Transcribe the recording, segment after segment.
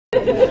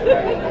If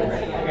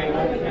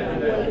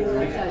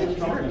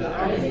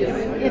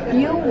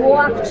you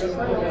walked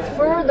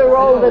further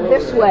over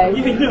this way,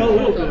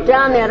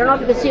 down there, I don't know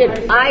if you can see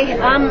it,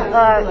 I'm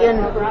in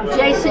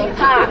J.C.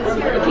 Park.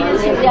 You can't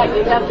see that,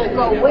 you have to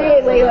go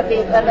way up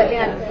the other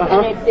end,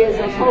 and there's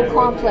a whole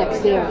complex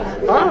there.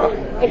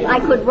 If I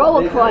could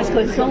row across,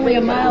 because it's only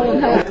a mile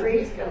and a half.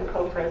 Three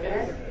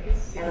co-presidents,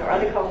 and our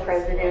other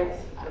co-president,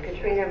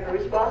 Katrina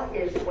Brusbaugh,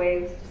 is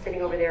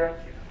sitting over there,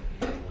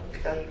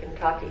 so you can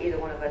talk to either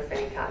one of us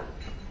anytime.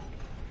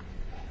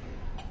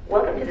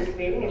 Welcome to this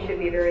meeting. It should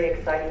be a very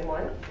exciting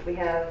one. We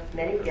have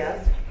many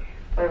guests.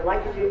 What I'd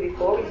like to do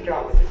before we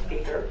start with the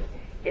speaker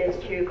is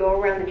to go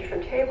around the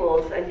different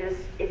tables and just,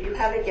 if you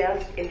have a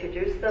guest,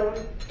 introduce them.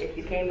 If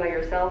you came by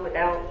yourself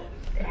without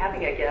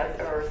having a guest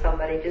or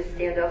somebody, just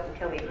stand up and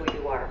tell me who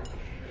you are.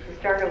 So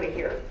start over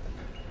here.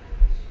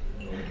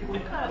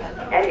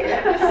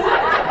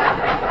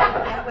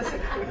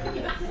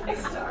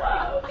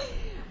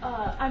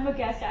 I'm a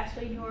guest,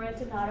 actually, Nora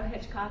Donato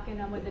Hitchcock,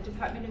 and I'm with the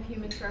Department of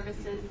Human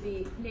Services,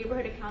 the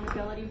Neighborhood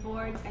Accountability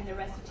Board, and the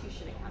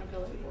Restitution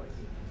Accountability Board.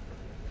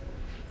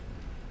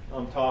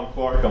 I'm Tom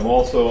Clark. I'm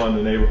also on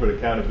the Neighborhood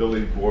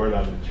Accountability Board.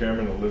 I'm the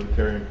chairman of the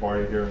Libertarian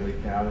Party here in Lee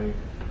County,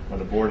 on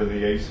the board of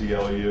the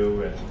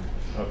ACLU, and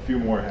a few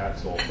more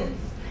hats also.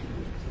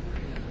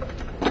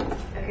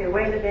 Okay,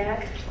 way in the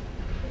back.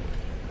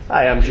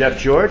 Hi, I'm Jeff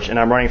George, and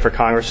I'm running for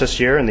Congress this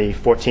year in the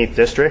 14th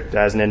District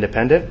as an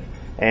independent.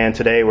 And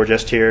today we're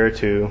just here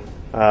to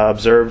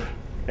observe,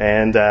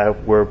 and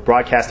we're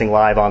broadcasting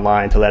live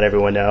online to let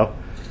everyone know.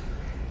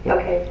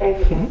 Okay,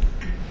 thank you.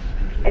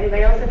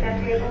 Anybody else at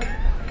that table?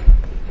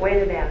 Way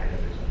in the back.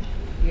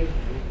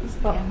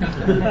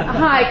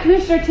 Hi,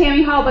 Commissioner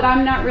Tammy Hall, but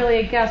I'm not really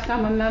a guest,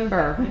 I'm a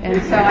member. And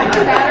so on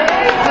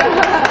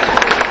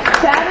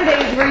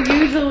Saturdays we're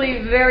usually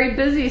very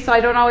busy, so I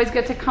don't always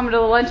get to come to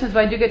the luncheons,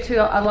 but I do get to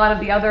a lot of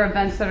the other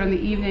events that are in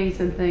the evenings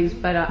and things,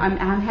 but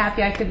I'm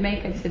happy I could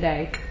make it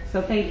today.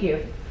 So thank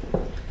you.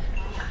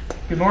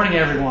 Good morning,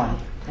 everyone.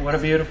 What a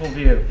beautiful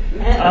view.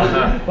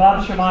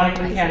 Bob Shermani,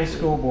 Lee County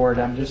School Board.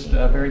 I'm just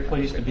very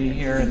pleased to be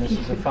here, and this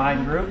is a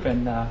fine group,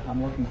 and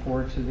I'm looking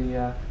forward to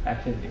the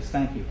activities.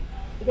 Thank you.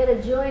 You got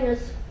to join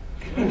us.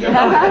 Yes,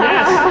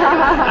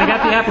 I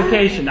got the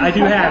application. I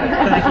do have it.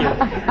 Thank you.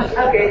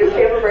 Okay, this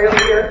table right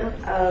over here.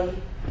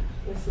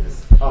 This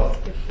is.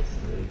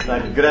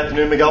 Thank you. Good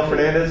afternoon, Miguel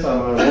Fernandez. I'm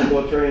a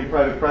local attorney in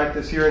private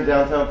practice here in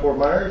downtown Fort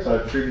Myers.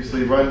 I've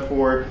previously run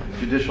for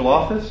judicial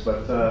office,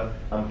 but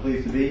I'm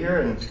pleased to be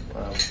here and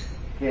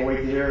can't wait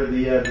to hear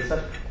the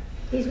session.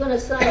 He's going to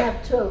sign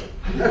up too.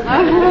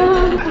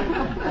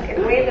 Okay,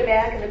 way in the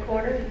back in the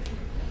corner.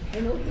 I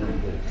know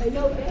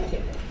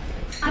that.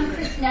 I'm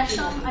Chris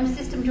Nesham. I'm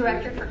System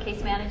Director for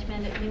Case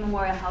Management at Lee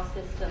Memorial Health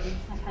System.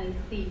 I'm kind of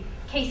the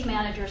case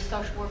managers,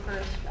 social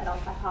workers at all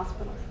five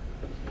hospitals.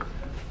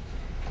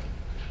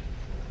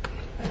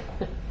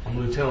 I'm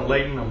Lieutenant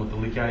Layton. I'm with the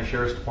Lee County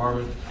Sheriff's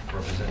Department,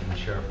 representing the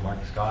Sheriff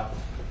Mike Scott.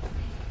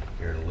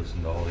 Here to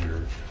listen to all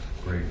your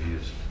great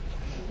views.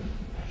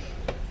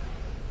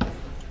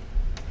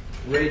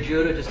 Ray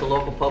Judah, just a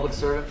local public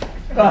servant.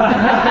 Okay,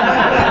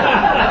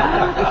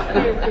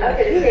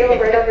 the table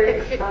right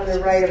over on the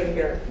right over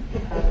here.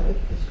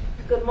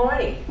 Good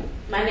morning.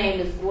 My name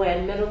is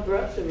Gwen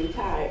Middlebrooks, a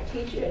retired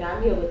teacher, and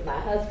I'm here with my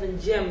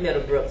husband, Jim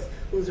Middlebrooks,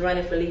 who's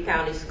running for Lee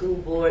County School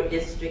Board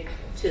District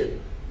 2.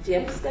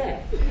 Jim,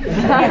 stay. I'm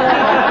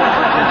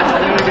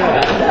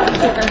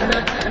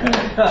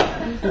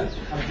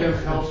Jim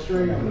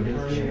Pelstring. I'm an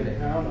attorney in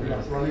town. I'm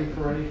not running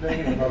for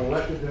anything. I'm not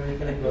elected to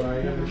anything, but I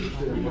am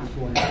interested in what's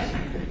going on.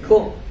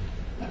 Cool.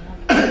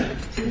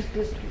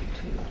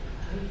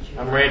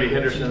 I'm Randy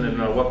Henderson, and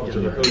welcome to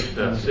the host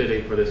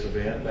city for this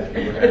event. Thank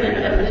you for having me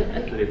in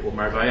the city of Fort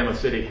Myers. I am a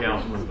city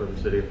councilman for the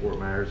city of Fort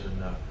Myers,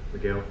 and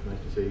Miguel,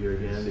 nice to see you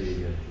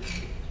again.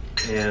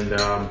 And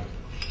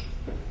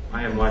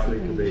I am likely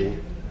to be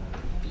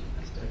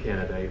a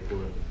candidate for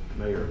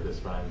mayor of this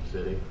fine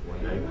city one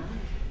day.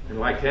 And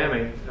like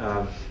Tammy,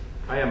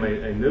 I am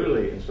a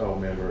newly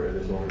installed member of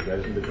this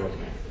organization because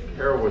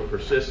Carol was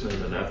persistent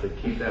enough to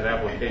keep that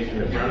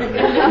application in front of me.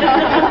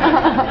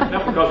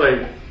 Not because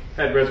I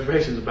had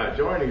reservations about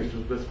joining, it's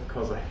just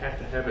because I have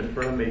to have it in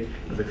front of me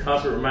as a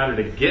constant reminder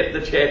to get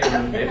the check in the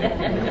mail.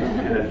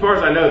 And as far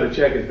as I know, the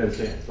check has been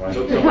sent, so I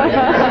hope somebody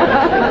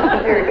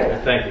Very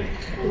good. Thank you.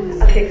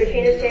 Okay,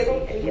 Katrina's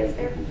table. Any guests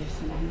there?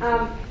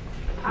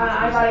 I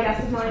brought a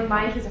guest of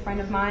mine. He's a friend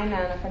of mine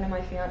and a friend of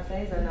my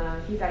fiance's,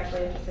 and he's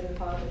actually interested in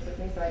politics with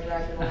me, so I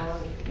dragged him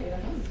along and made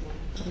him home this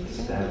morning.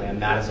 Sadly, I'm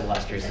not as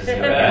illustrious as your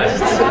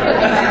guests.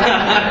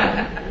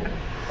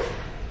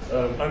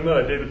 I'm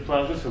David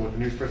Plazas, with the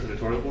News Press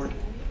Editorial Board.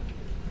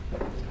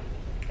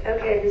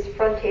 Okay, this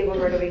front table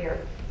right over here.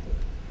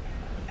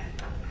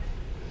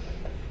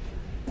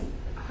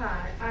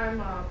 Hi, I'm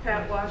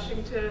Pat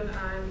Washington.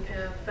 I'm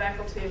in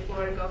faculty at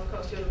Florida Gulf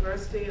Coast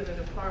University in the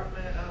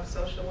Department of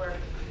Social Work.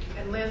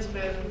 And Lynn's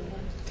been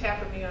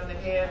tapping me on the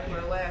head for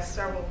the last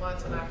several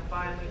months, and I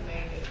finally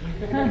made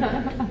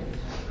it.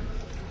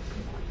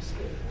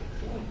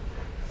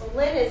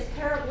 Lynn is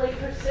terribly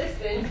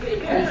persistent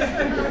because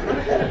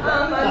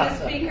I'm the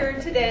speaker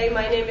today.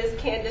 My name is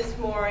Candace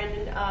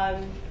Morin.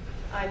 I'm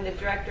the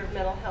director of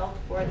mental health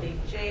for the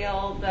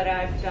jail, but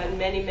I've done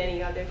many,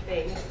 many other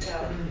things. So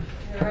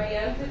here I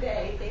am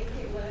today. Thank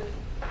you, Lynn.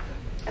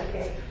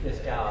 Okay. Yes,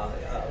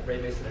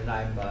 Ray Mason, and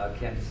I'm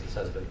Candace's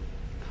husband.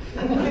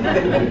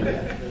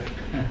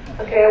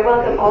 Okay, I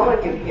welcome all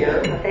of you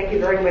here. Thank you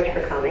very much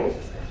for coming.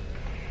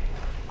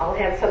 I'll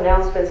have some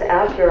announcements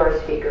after our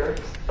speaker,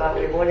 but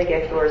we want to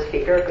get to our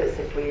speaker because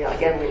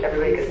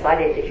everybody's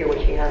excited to hear what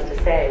she has to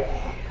say.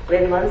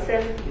 Lynn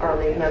Munson, our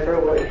lead member,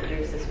 will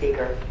introduce the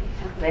speaker.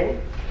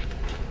 Lynn?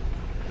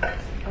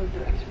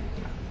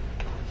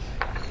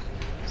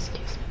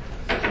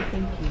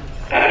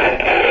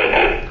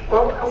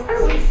 Well, what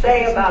do we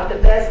say about the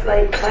best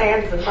laid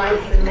plans of mice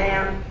and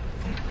man?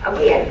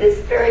 We had this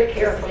very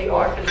carefully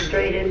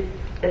orchestrated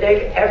that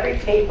every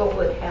table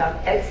would have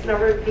X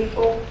number of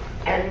people,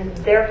 and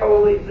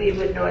therefore we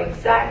would know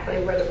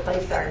exactly where to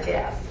place our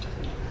guests.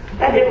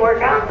 That didn't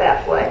work out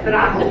that way, but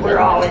I hope we're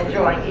all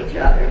enjoying each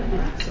other.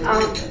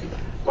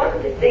 One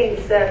of the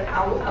things that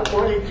I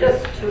wanted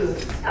just to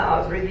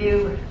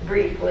review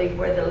briefly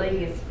where the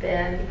league has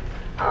been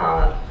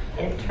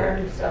in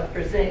terms of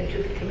presenting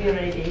to the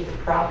community the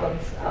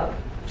problems of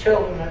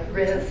children at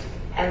risk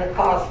and the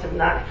cost of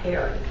not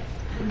caring.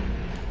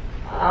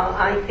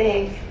 I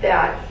think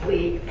that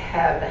we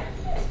have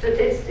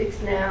statistics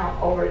now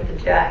over at the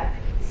Jack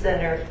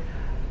Center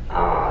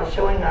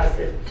showing us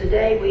that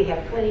today we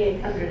have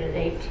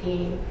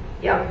 2,818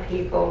 young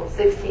people,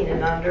 16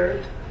 and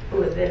under,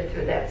 who have been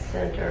through that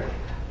center.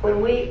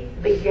 When we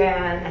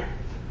began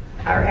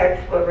our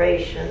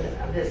exploration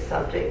of this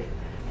subject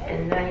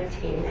in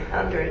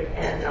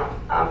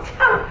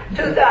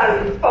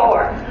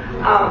 2004,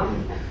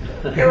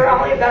 there were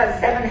only about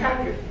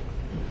 700.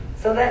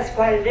 So that's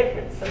quite a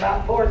difference,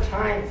 about 4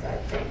 times, I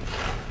think,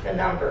 the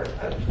number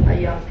of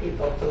young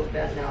people who've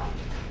been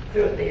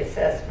through the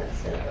assessment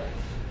center.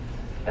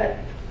 But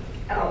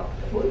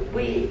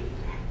we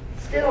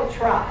still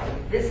try.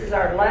 This is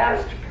our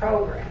last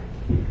program,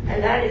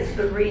 and that is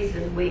the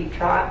reason we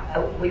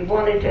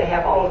wanted to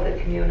have all of the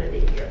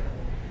community here,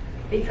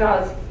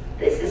 because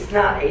this is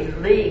not a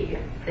league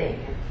thing.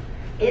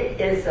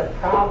 It is a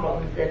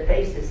problem that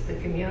faces the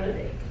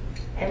community,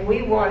 and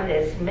we wanted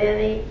as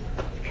many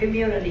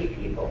community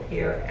people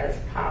here as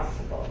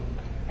possible.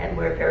 And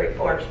we're very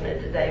fortunate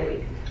today.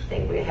 We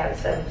think we have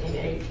 17,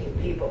 18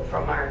 people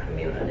from our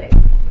community.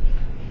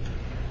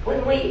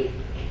 When we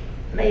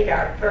made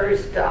our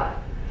first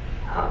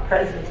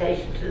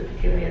presentation to the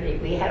community,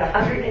 we had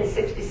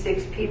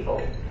 166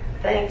 people,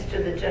 thanks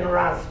to the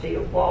generosity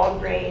of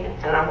Walgreen,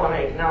 and I want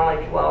to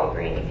acknowledge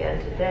Walgreen again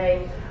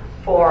today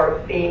for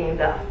being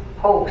the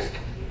host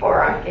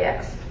for our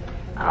guests.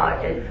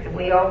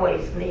 We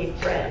always need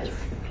friends,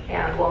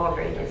 and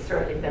Walgreen has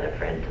certainly been a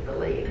friend to the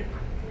league.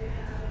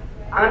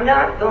 I'm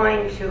not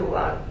going to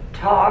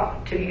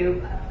talk to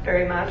you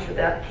very much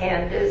about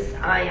Candace.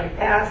 I am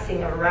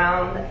passing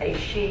around a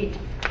sheet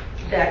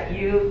that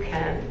you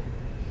can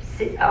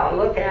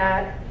look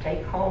at,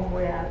 take home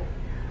with,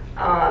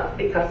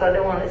 because I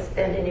don't want to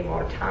spend any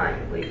more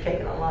time. We've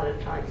taken a lot of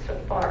time so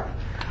far.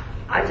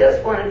 I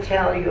just want to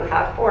tell you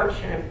how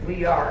fortunate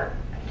we are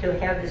to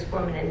have this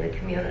woman in the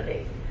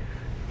community.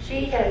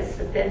 She has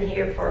been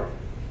here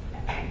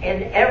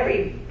in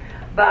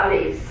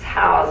everybody's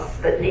house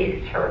that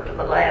needed her for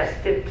the last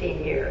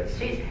 15 years.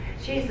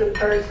 She's the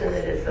person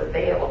that is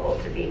available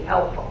to be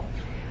helpful.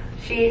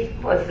 She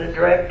was the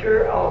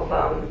director of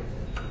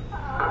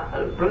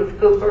Ruth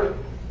Cooper,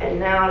 and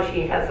now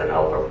she has an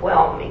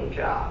overwhelming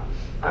job.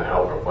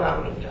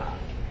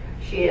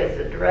 She is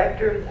the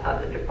director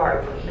of the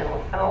Department of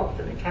Mental Health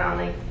in the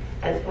county,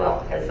 as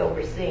well as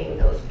overseeing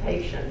those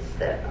patients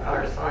that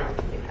are assigned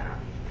to the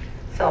county.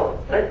 So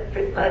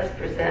let's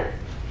present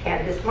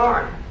Candace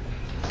Morin.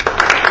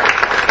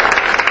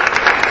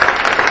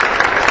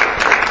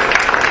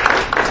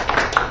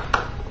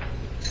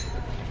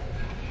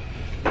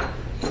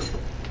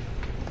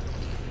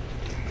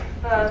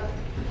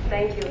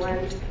 Thank you,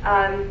 Lynn.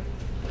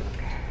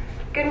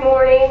 Good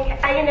morning.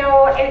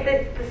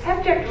 The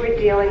subject we're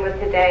dealing with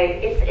today,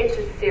 it's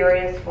a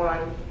serious one.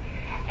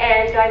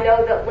 And I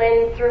know that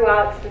Lynn threw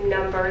out some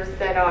numbers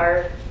that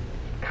are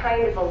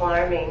kind of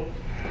alarming.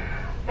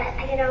 But,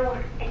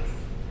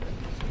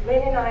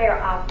 Lynn and I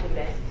are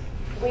optimists.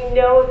 We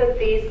know that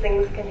these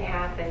things can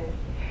happen.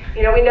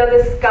 We know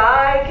the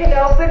sky can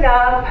open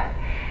up,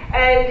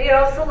 and,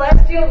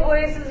 celestial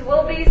voices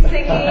will be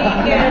singing.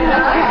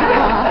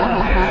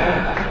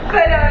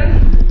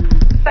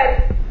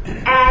 But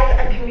as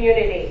a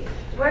community,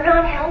 we're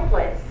not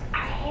helpless.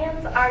 Our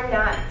hands are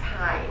not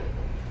tied.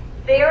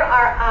 There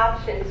are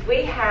options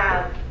we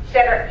have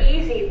that are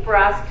easy for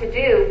us to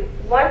do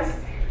once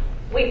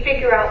we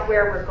figure out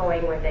where we're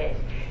going with it.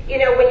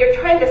 When you're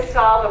trying to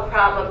solve a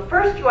problem,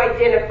 first you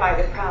identify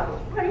the problem.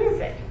 What is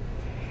it?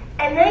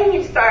 And then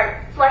you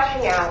start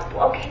fleshing out,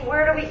 okay,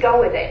 where do we go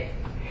with it?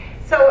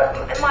 So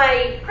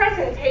my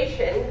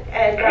presentation,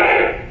 and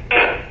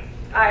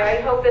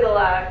I hope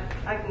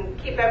I can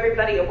keep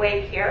everybody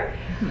awake here.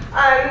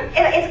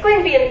 It's going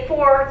to be in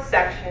 4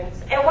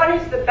 sections. And one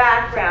is the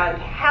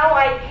background, how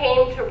I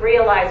came to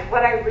realize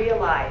what I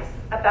realized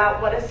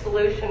about what a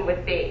solution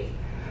would be.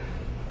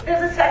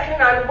 There's a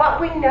section on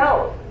what we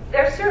know.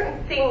 There are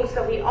certain things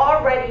that we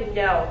already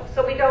know,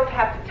 so we don't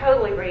have to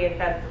totally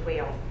reinvent the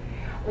wheel.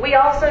 We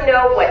also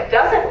know what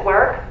doesn't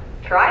work.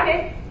 Tried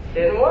it,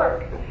 didn't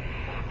work.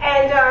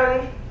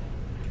 And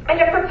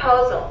a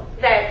proposal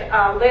that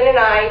Lynn and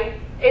I,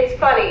 it's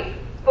funny,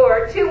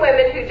 for 2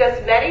 women who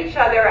just met each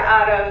other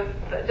out of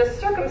just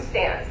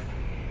circumstance,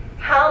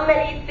 how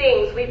many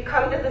things we've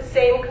come to the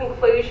same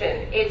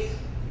conclusion. It's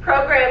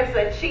programs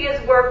that she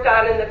has worked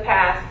on in the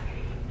past.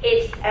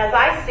 It's, as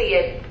I see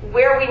it,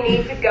 where we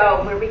need to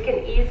go, where we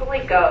can easily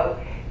go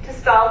to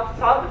solve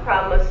the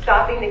problem of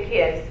stopping the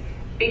kids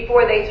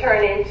before they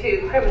turn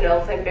into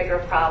criminals and bigger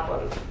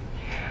problems.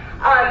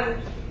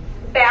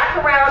 Back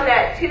around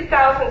that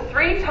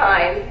 2003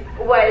 time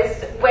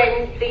was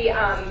when the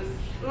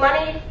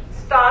money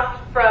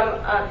stopped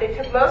from, they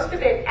took most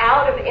of it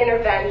out of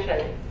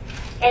intervention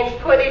and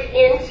put it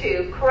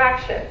into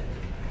correction,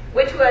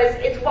 which was,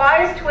 it's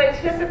wise to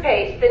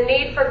anticipate the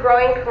need for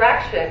growing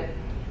correction.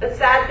 The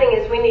sad thing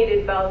is we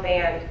needed both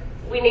and.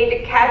 We need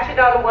to catch it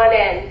on one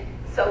end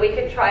so we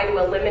can try to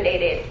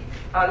eliminate it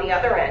on the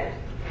other end.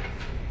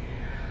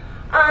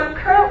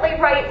 Currently,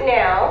 right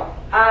now,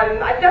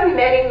 I've done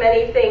many,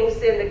 many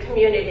things in the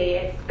community.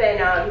 It's been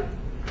an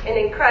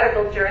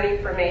incredible journey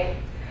for me.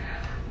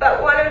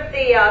 But one of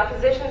the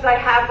positions I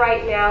have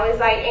right now is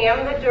I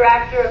am the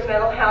Director of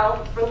Mental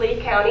Health for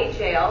Lee County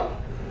Jail.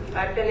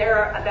 I've been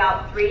there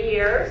about 3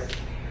 years.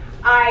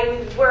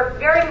 I work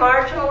very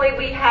marginally.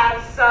 We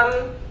have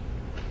some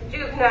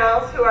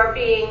juveniles who are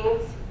being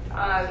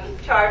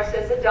charged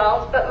as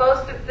adults, but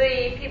most of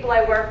the people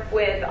I work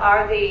with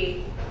are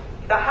the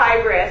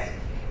high risk,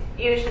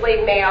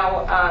 usually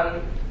male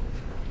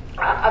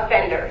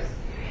offenders.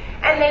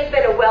 And they've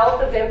been a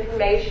wealth of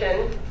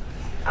information,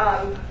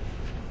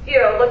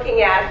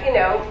 looking at,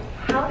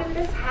 how did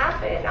this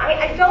happen?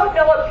 I don't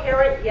know a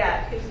parent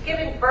yet who's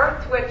given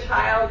birth to a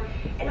child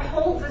and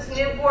holds this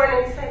newborn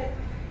and said,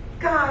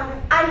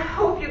 God, I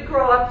hope you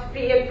grow up to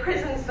be in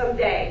prison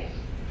someday.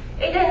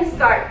 It didn't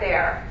start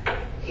there.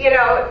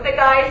 The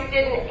guys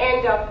didn't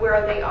end up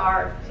where they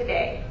are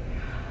today.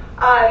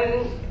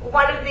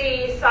 One of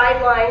the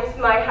sidelines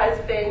my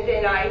husband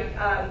and I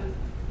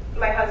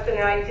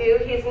do,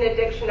 he's an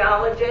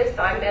addictionologist,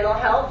 I'm mental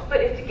health, put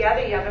it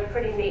together, you have a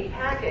pretty neat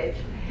package,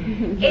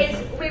 is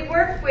we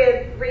work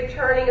with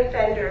returning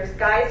offenders,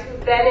 guys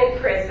who've been in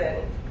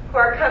prison, who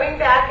are coming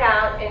back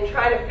out and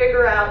trying to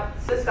figure out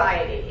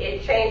society.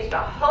 It changed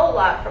a whole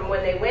lot from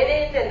when they went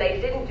in, and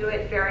they didn't do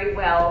it very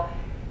well,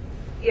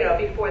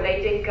 before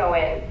they did go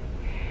in.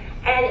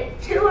 And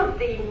 2 of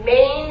the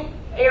main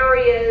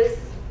areas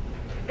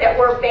that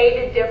were made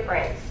a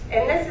difference,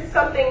 and this is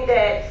something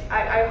that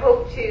I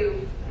hope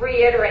to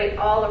reiterate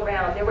all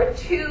around. There were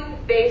 2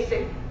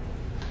 basic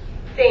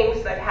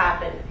things that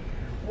happened.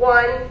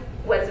 One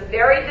was a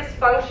very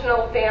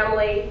dysfunctional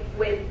family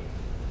with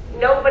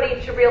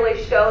nobody to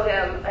really show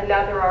them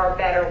another or a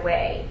better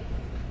way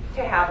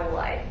to have a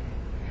life.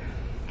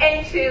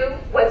 And 2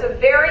 was a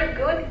very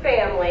good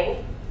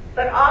family,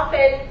 but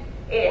often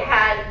it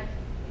had,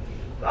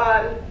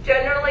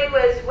 generally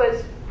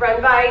was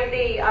run by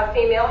the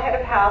female head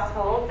of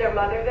household, their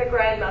mother, their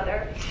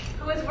grandmother,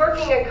 who was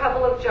working a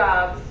couple of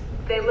jobs.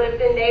 They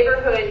lived in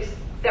neighborhoods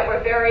that were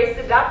very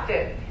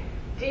seductive.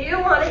 Do you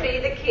want to be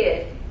the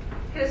kid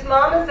whose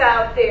mom is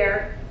out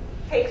there,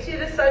 takes you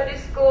to Sunday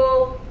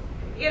school,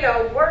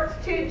 works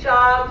 2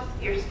 jobs,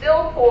 you're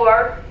still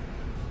poor,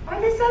 or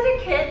this other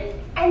kid,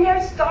 and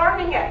they're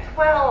starving at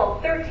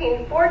 12,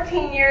 13,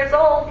 14 years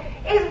old,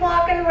 is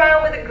walking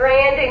around with $1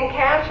 grand in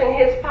cash in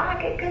his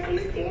pocket because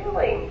he's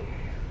stealing.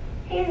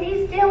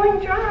 He's dealing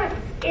drugs.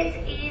 It's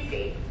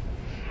easy.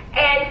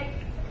 And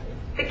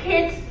the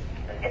kids,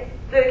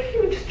 the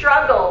huge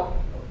struggle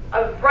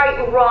of right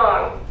and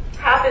wrong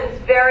happens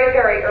very,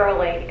 very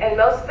early. And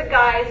most of the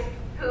guys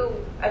who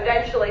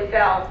eventually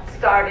fell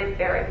started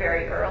very,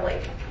 very early.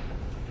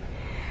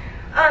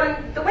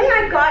 The way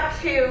I got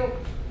to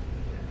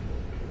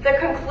the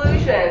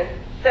conclusion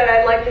that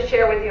I'd like to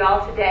share with you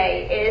all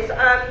today is,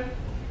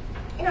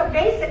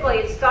 basically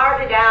it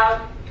started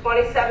out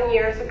 27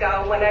 years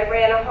ago when I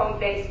ran a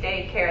home-based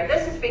daycare.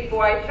 This is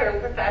before I turned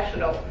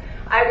professional.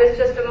 I was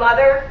just a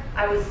mother.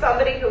 I was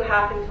somebody who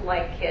happened to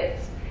like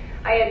kids.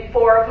 I had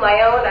 4 of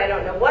my own. I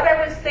don't know what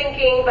I was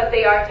thinking, but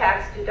they are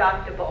tax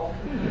deductible.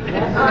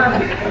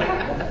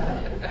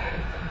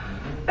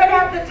 But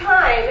at the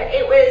time,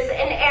 it was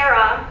an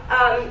era.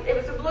 It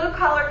was a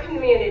blue-collar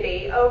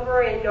community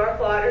over in North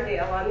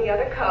Lauderdale on the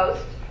other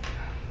coast.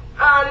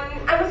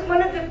 I was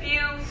one of the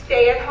few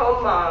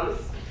stay-at-home moms.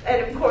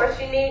 And of course,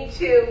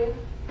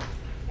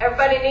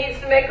 everybody needs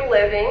to make a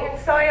living. And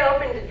so I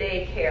opened a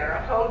daycare,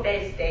 a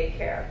home-based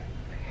daycare.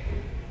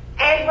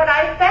 And what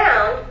I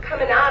found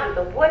coming out of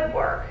the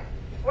woodwork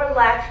were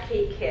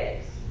latchkey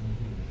kids.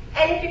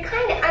 And if you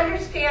kind of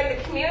understand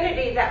the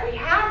community that we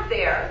have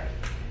there,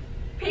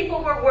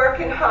 people were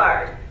working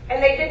hard,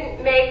 and they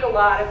didn't make a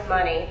lot of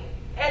money.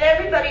 And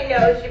everybody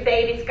knows your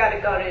baby's got to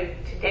go to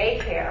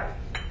daycare.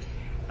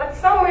 But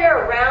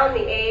somewhere around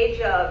the age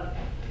of,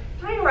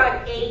 right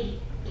around 8,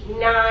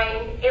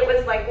 9, it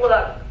was like,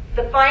 look,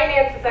 the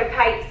finances are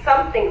tight,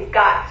 something's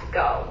got to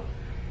go.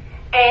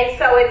 And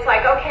so it's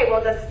like, okay,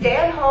 well, just stay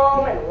at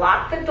home and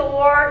lock the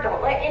door,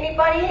 don't let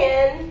anybody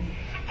in.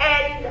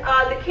 And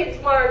the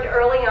kids learned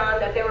early on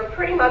that they were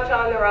pretty much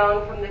on their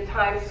own from the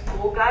time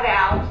school got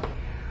out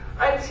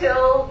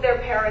until their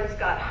parents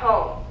got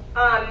home.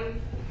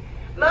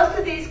 Most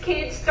of these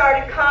kids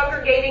started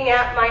congregating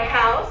at my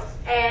house,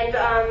 and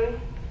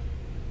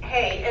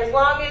hey, as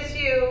long as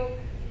you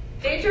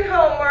did your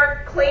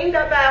homework, cleaned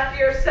up after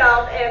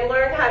yourself, and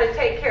learned how to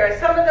take care of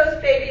some of those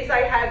babies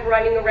I had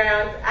running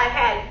around. I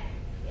had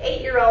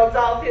 8-year-olds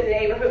all through the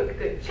neighborhood who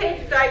could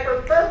change a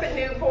diaper, burp a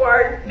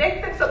newborn,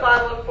 fix a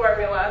bottle of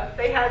formula.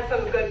 They had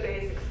some good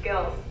basic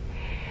skills.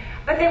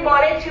 But they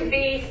wanted to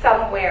be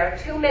somewhere.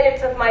 2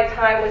 minutes of my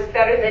time was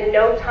better than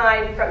no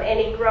time from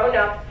any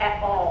grown-up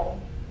at all.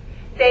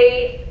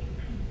 They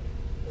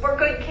were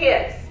good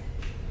kids.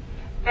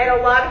 And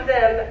a lot of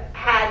them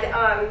had,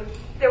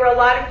 there were a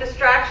lot of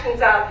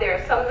distractions out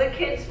there. Some of the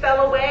kids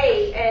fell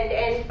away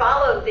and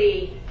followed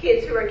the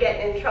kids who were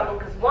getting in trouble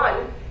because,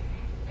 one,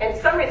 in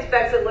some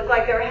respects it looked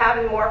like they were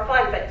having more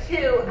fun, but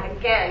two,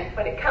 again,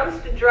 when it comes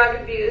to drug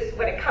abuse,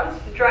 when it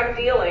comes to drug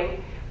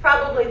dealing,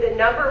 probably the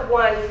number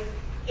one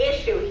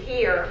issue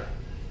here,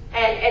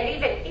 and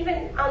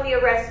even on the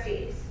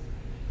arrestees,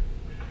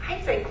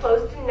 I'd say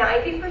close to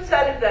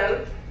 90% of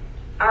them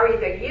are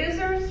either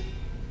users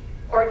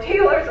or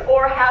dealers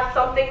or have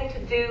something to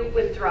do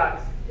with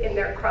drugs in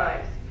their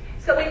crimes.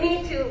 So we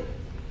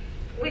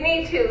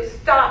need to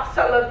stop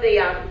some of the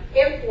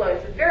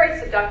influence, very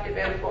seductive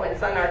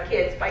influence on our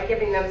kids by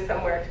giving them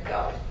somewhere to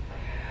go.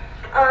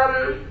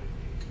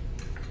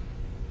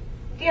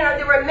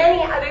 There were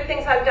many other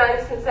things I've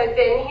done since I've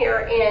been here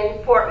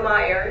in Fort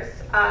Myers.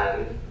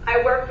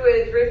 I worked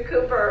with Ruth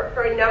Cooper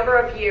for a number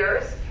of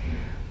years.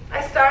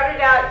 I started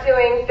out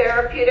doing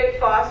therapeutic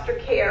foster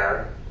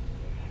care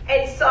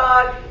and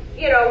saw,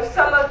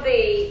 some of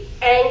the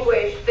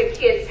anguish the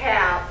kids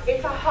have.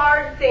 It's a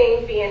hard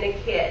thing being a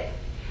kid.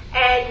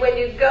 And when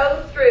you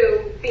go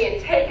through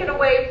being taken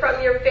away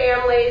from your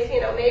families,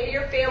 maybe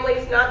your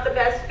family's not the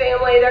best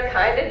family, they're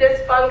kind of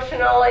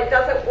dysfunctional, it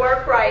doesn't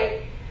work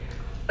right,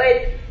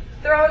 but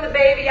throwing the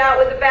baby out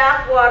with the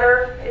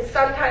bathwater is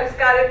sometimes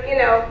got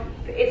to,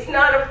 it's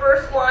not a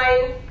first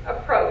line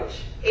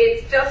approach.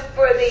 It's just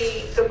for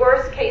the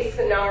worst case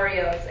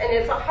scenarios. And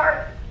it's a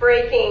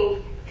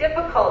heartbreaking,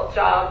 difficult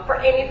job for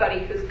anybody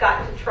who's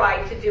got to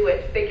try to do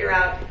it, figure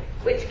out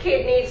which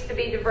kid needs to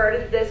be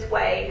diverted this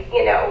way.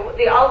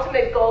 The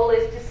ultimate goal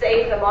is to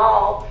save them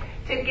all,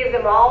 to give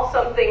them all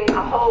something,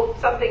 a hope,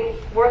 something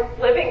worth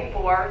living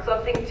for,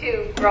 something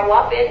to grow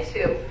up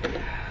into.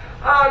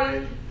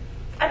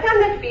 I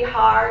found that to be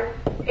hard.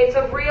 It's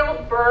a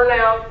real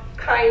burnout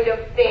kind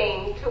of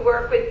thing to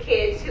work with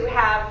kids who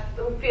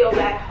feel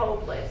that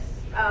hopeless.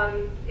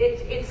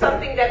 It's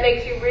something that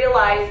makes you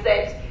realize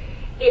that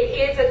it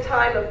is a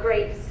time of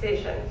great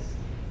decisions.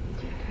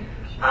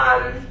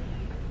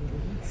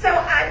 So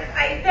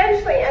I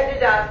eventually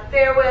ended up,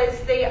 there was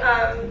the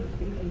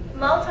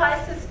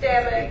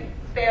multi-systemic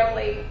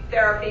family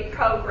therapy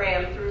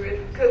program through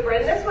Ruth Cooper,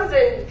 and this was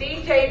a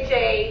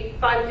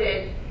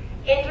DJJ-funded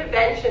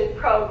intervention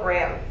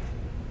program.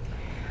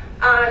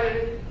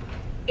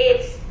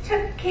 It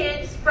took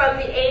kids from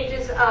the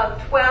ages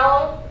of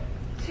 12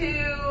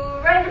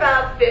 to right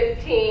about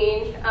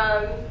 15,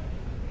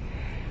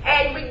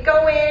 and we'd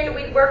go in,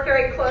 we'd work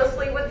very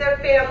closely with their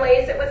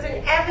families. It was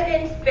an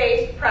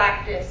evidence-based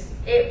practice.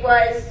 It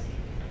was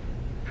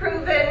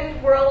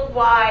proven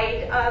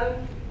worldwide.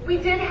 We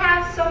did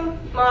have some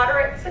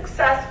moderate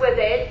success with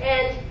it,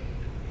 and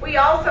we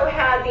also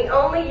had the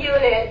only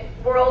unit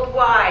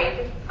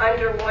worldwide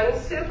under one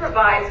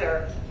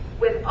supervisor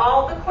with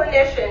all the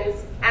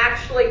clinicians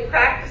actually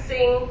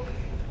practicing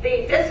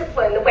the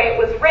discipline the way it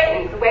was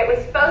written, the way it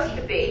was supposed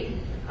to be.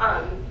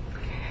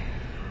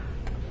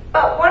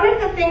 But one of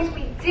the things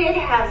we did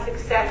have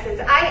success is,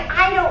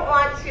 I don't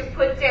want to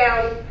put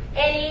down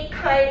any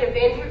kind of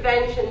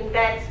intervention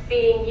that's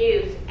being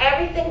used.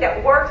 Everything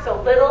that works a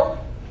little,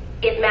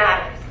 it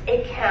matters,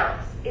 it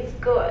counts, it's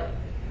good.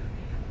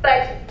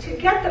 But to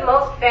get the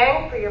most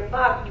bang for your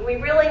buck, we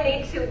really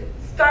need to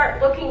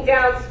start looking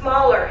down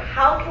smaller.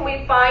 How can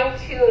we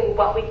fine-tune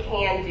what we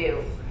can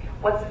do,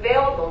 what's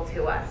available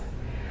to us?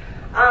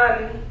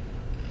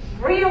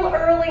 Real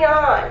early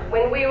on,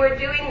 when we were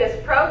doing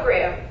this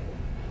program,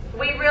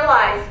 we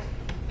realized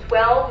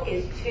 12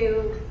 is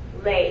too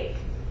late.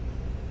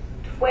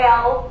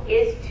 12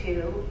 is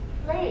too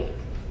late.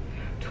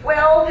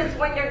 12 is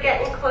when you're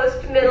getting close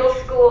to middle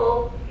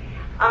school.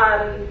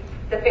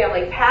 The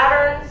family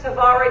patterns have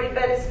already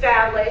been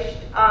established.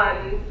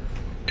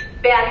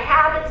 Bad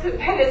habits have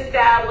been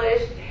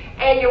established.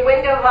 And your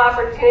window of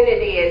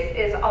opportunity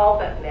is all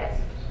but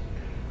missed.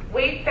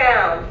 We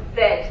found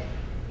that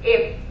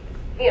if,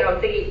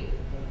 the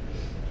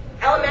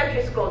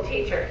elementary school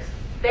teachers,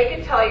 they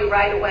could tell you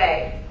right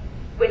away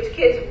which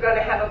kids were going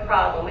to have a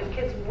problem, which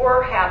kids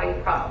were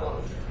having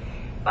problems.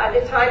 By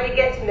the time you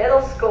get to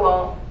middle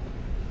school,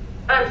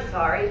 I'm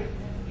sorry,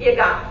 you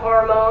got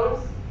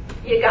hormones,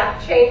 you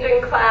got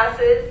changing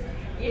classes,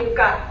 you've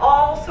got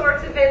all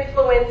sorts of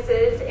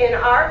influences. In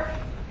our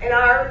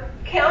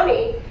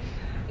county,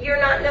 you're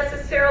not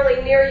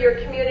necessarily near your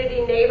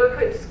community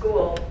neighborhood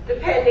school.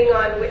 Depending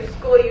on which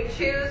school you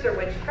choose or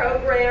which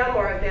program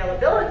or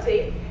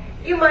availability,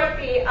 you might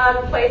be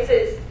on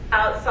places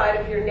outside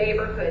of your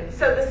neighborhood.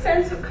 So the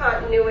sense of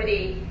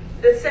continuity,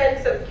 the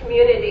sense of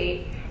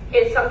community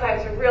is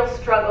sometimes a real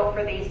struggle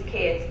for these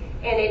kids,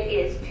 and it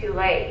is too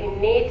late. You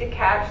need to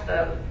catch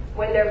them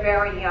when they're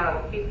very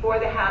young, before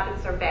the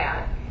habits are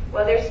bad,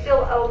 while they're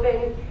still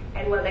open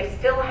and when they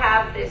still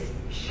have this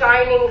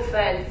shining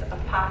sense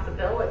of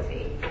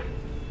possibility.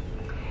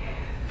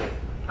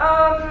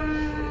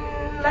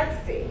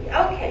 Let's see.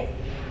 Okay.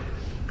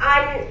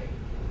 I've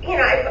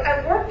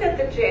worked at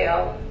the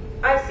jail.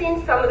 I've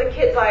seen some of the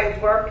kids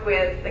I've worked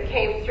with that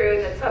came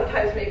through that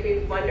sometimes make me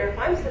wonder, if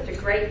I'm such a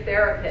great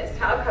therapist,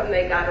 how come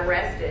they got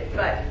arrested?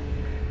 But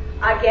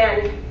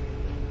again,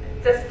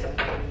 just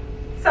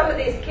some of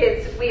these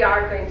kids we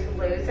are going to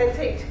lose. And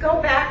to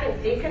go back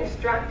and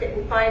deconstruct it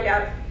and find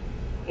out,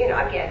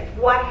 again,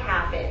 what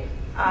happened.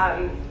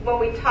 When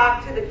we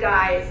talk to the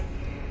guys,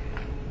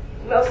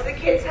 most of the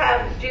kids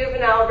have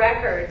juvenile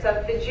records.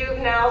 Of the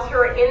juveniles who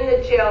are in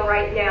the jail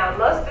right now,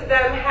 most of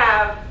them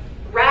have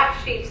rap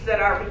sheets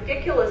that are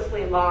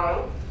ridiculously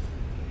long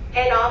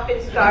and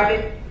often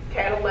started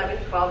 10,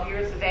 11, 12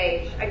 years of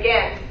age.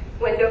 Again,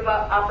 window of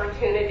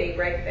opportunity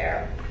right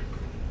there.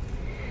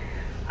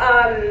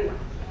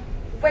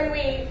 When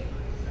we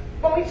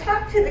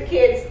talk to the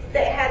kids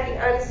that had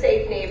the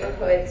unsafe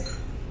neighborhoods,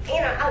 a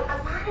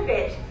lot of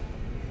it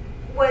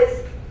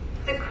was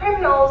the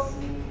criminals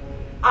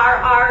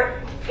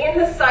are in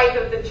the sight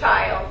of the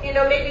child.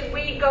 Maybe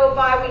we go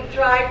by, we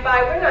drive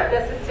by, we're not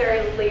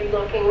necessarily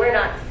looking, we're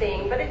not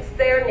seeing, but it's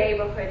their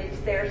neighborhood, it's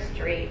their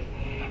street.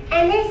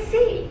 And they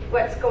see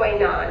what's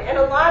going on. And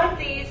a lot of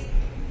these,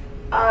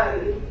 a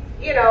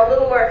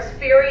little more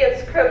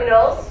experienced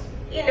criminals,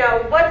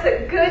 what's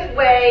a good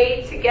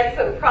way to get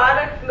some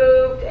product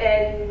moved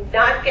and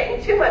not get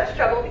in too much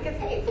trouble because,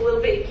 hey, it's a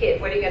little bitty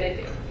kid, what are you going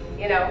to do?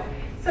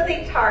 So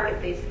they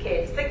target these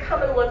kids. They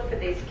come and look for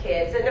these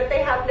kids. And if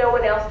they have no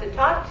one else to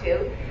talk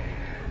to,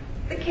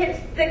 the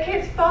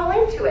kids fall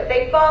into it.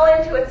 They fall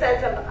into a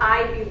sense of,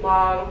 I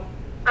belong.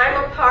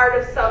 I'm a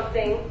part of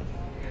something.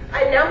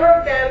 A number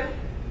of them,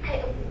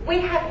 we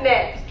have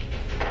met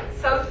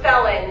some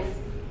felons,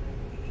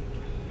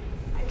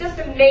 just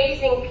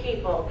amazing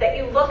people that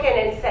you look at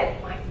and said,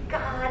 my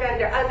God,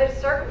 under other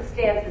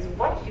circumstances,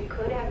 what you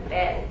could have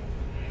been.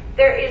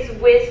 There is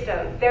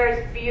wisdom. There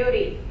is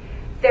beauty.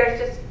 There's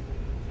just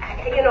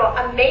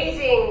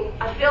amazing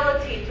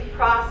ability to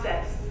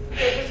process.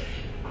 There's just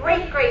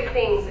great, great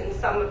things in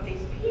some of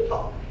these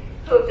people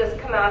who have just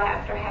come out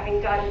after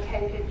having done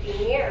 10,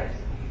 15 years.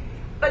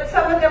 But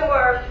some of them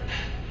were,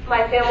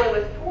 my family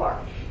was poor.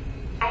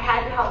 I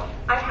had to help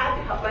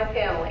my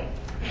family.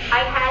 I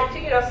had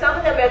to, some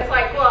of them it's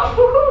like, well,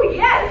 woohoo,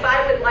 yes,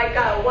 I would like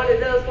one of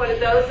those,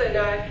 and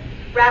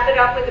wrap it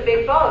up with a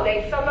big bow.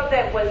 Some of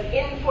them was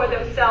in for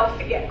themselves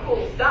to get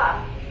cool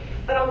stuff.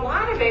 But a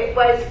lot of it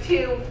was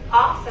to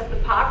offset the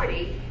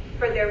poverty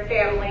for their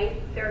family,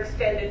 their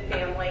extended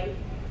family.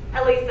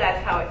 At least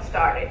that's how it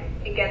started.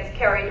 It gets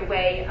carried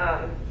away.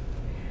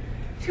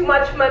 Too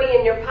much money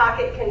in your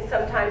pocket can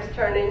sometimes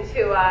turn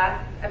into a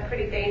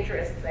pretty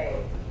dangerous thing.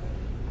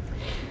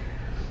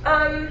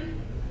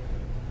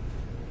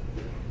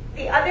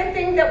 The other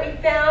thing that we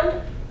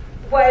found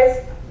was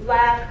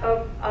lack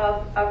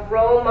of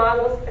role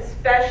models,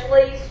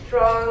 especially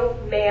strong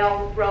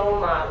male role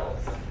models.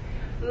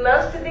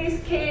 Most of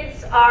these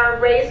kids are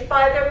raised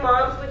by their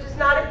moms, which is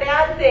not a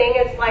bad thing.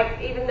 It's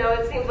like, even though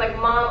it seems like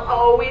mom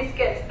always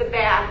gets the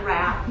bad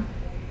rap.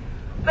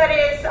 But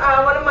as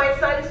one of my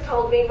sons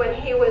told me when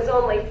he was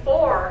only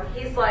 4,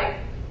 he's like,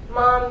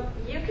 Mom,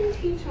 you can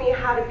teach me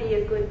how to be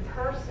a good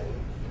person,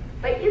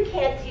 but you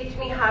can't teach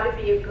me how to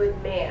be a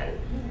good man.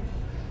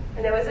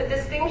 And there was a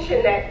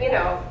distinction that,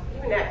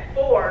 even at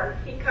 4,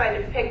 he kind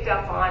of picked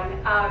up on.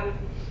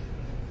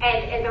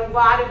 And a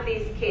lot of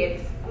these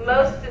kids,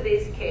 most of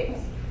these kids,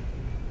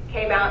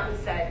 came out and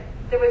said,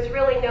 there was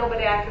really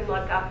nobody I could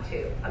look up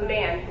to, a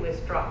man who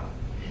is strong.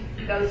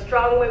 Those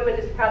strong women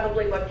is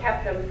probably what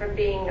kept them from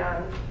being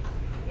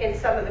in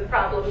some of the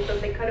problems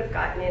that they could have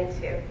gotten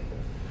into.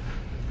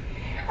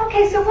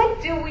 Okay, so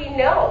what do we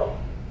know?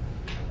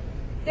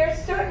 There's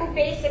certain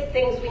basic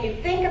things when you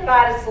think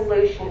about a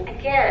solution.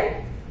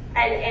 Again,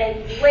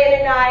 and Lynn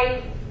and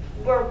I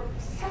were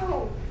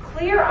so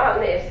clear on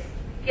this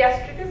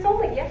yesterday. It's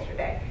only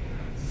yesterday.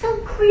 So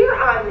clear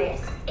on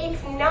this.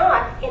 It's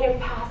not an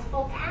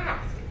impossible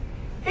task.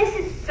 This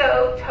is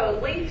so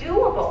totally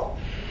doable.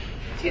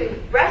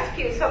 To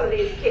rescue some of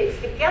these kids,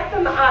 to get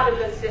them out of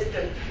the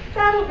system,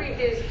 that'll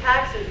reduce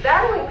taxes.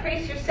 That'll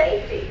increase your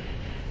safety.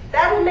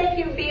 That'll make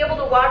you be able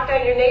to walk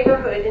down your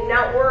neighborhood and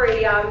not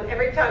worry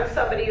every time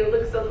somebody who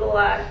looks a little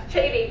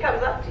shady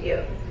comes up to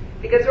you.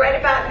 Because right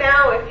about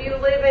now, if you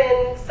live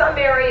in some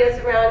areas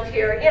around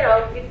here, you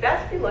know, you'd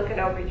best be looking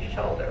over your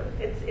shoulder.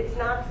 It's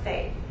not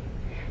safe.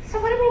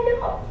 So what do we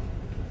know?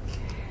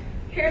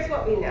 Here's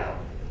what we know.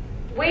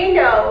 We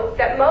know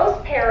that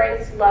most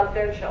parents love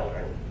their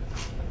children.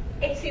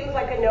 It seems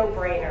like a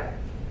no-brainer.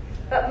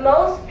 But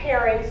most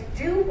parents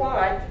do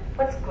want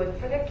what's good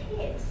for their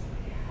kids.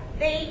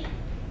 They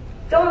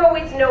don't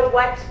always know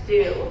what to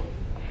do,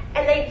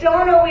 and they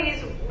don't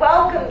always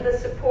welcome the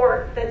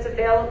support that's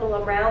available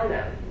around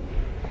them.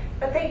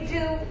 But they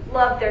do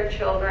love their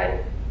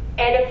children,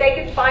 and if they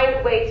could find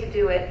a way to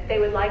do it, they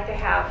would like to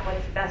have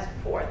what's best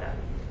for them.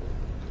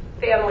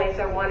 Families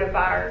are one of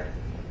our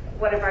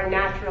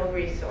natural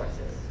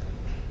resources.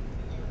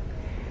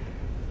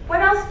 What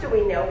else do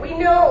we know? We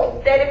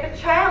know that if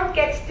a child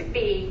gets to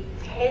be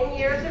 10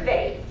 years of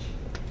age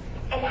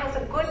and has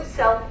a good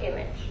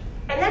self-image,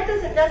 and that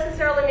doesn't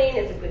necessarily mean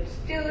is a good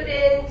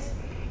student,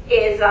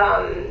 is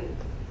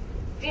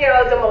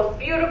the most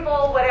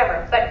beautiful,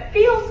 whatever, but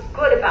feels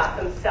good about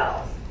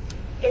themselves,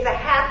 is a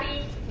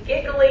happy,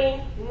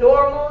 giggly,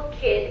 normal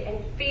kid,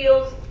 and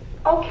feels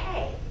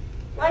okay.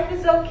 Life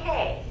is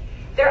okay.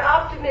 Their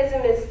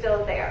optimism is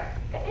still there.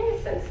 The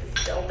innocence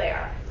is still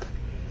there.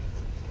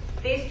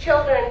 These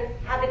children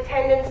have a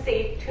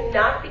tendency to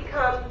not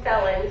become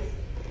felons,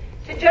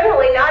 to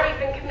generally not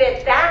even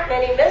commit that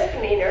many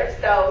misdemeanors,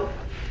 though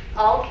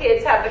all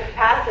kids have the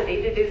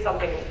capacity to do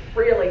something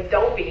really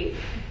dopey,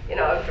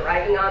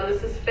 driving on the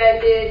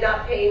suspended,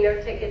 not paying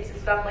their tickets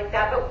and stuff like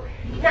that, but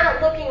not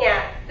looking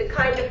at the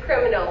kind of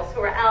criminals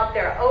who are out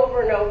there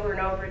over and over and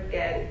over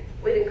again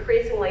with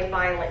increasingly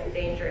violent and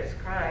dangerous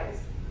crimes.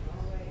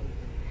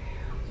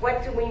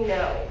 What do we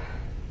know?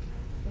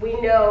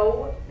 We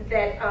know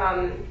that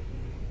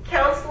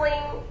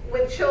counseling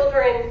with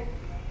children,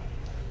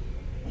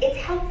 it's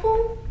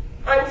helpful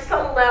on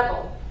some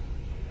level,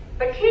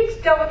 but kids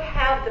don't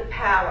have the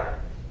power.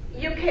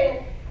 You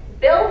can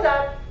build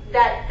up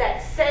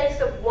that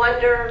sense of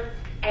wonder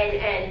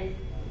and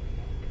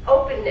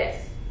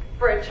openness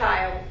for a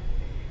child,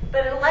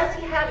 but unless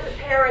you have the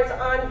parents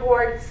on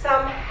board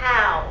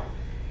somehow,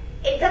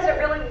 it doesn't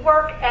really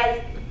work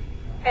as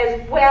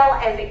well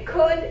as it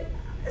could,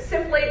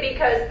 simply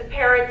because the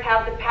parents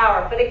have the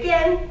power. But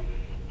again,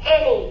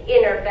 any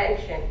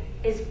intervention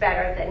is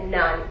better than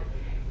none.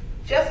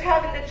 Just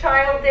having the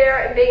child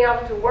there and being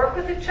able to work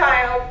with the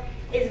child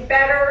is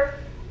better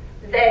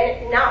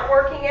than not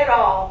working at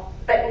all,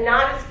 but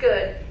not as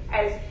good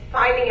as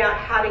finding out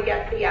how to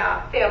get the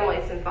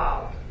families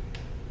involved.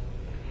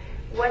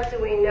 What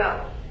do we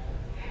know?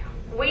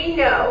 We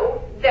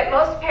know that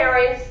most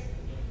parents,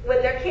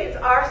 when their kids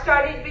are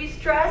starting to be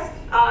stressed,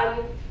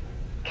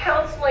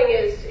 counseling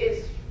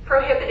is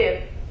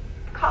prohibitive.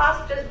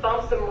 Cost just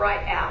bumps them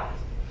right out.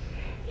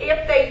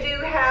 If they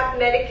do have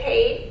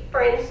Medicaid,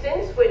 for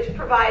instance, which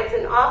provides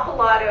an awful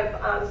lot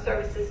of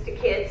services to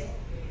kids,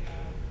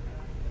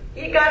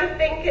 you got to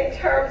think in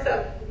terms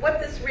of what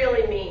this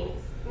really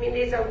means. I mean,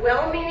 these are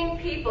well-meaning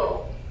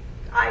people.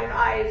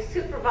 I've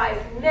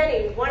supervised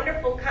many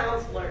wonderful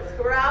counselors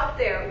who are out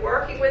there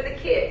working with the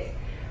kids.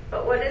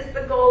 But what is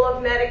the goal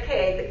of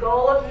Medicaid? The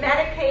goal of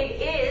Medicaid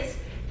is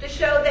to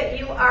show that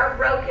you are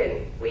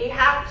broken. We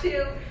have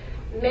to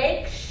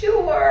make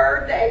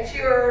sure that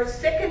you're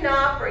sick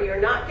enough or you're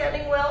not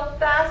getting well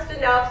fast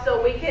enough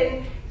so we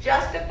can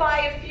justify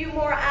a few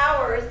more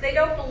hours. They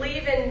don't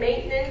believe in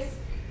maintenance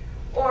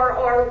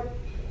or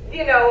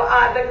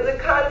the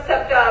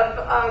concept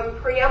of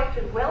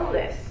preemptive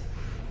wellness.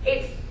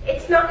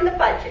 It's not in the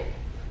budget.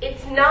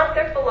 It's not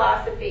their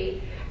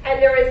philosophy.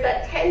 And there is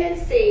that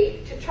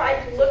tendency to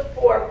try to look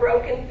for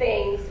broken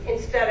things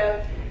instead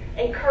of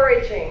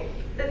encouraging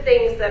the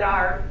things that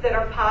are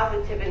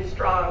positive and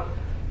strong.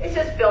 It's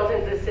just built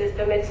into the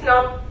system. It's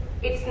not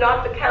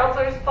the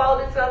counselor's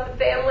fault. It's not the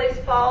family's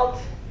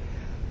fault.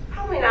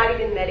 Probably not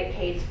even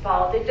Medicaid's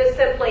fault. It's just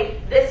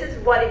simply, this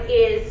is what it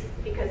is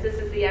because this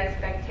is the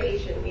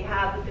expectation we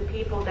have of the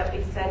people that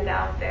we send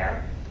out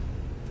there.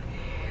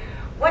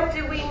 What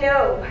do we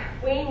know?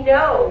 We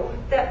know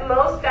that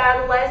most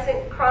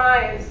adolescent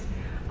crimes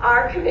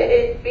are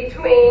committed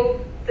between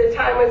the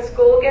time when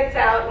school gets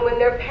out and when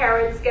their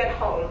parents get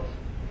home,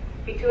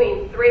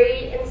 between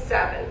 3 and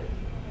 7.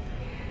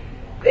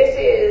 This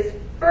is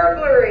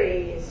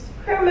burglaries,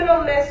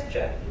 criminal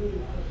mischief,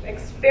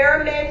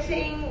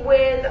 experimenting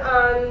with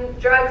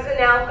drugs and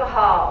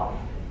alcohol,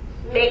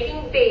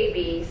 making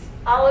babies,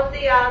 all of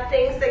the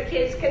things that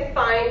kids can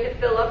find to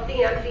fill up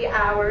the empty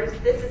hours.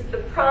 This is the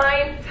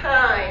prime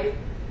time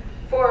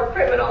for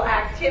criminal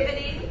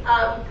activity.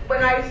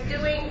 When I was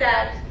doing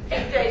that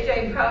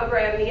CJJ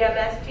program, the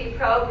MST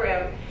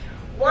program,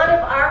 one of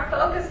our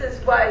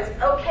focuses was,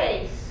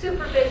 okay,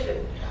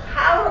 supervision.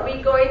 How are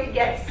we going to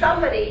get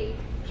somebody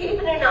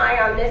keeping an eye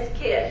on this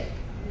kid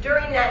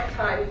during that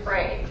time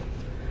frame?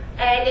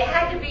 And it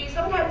had to be,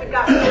 sometimes it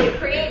got really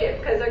creative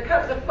because there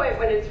comes a point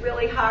when it's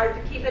really hard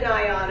to keep an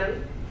eye on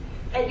them.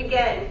 And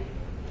again,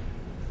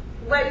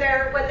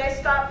 when they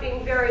stop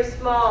being very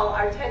small,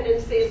 our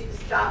tendency is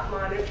to stop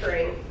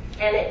monitoring,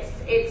 and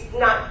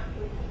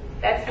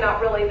that's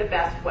not really the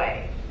best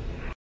way.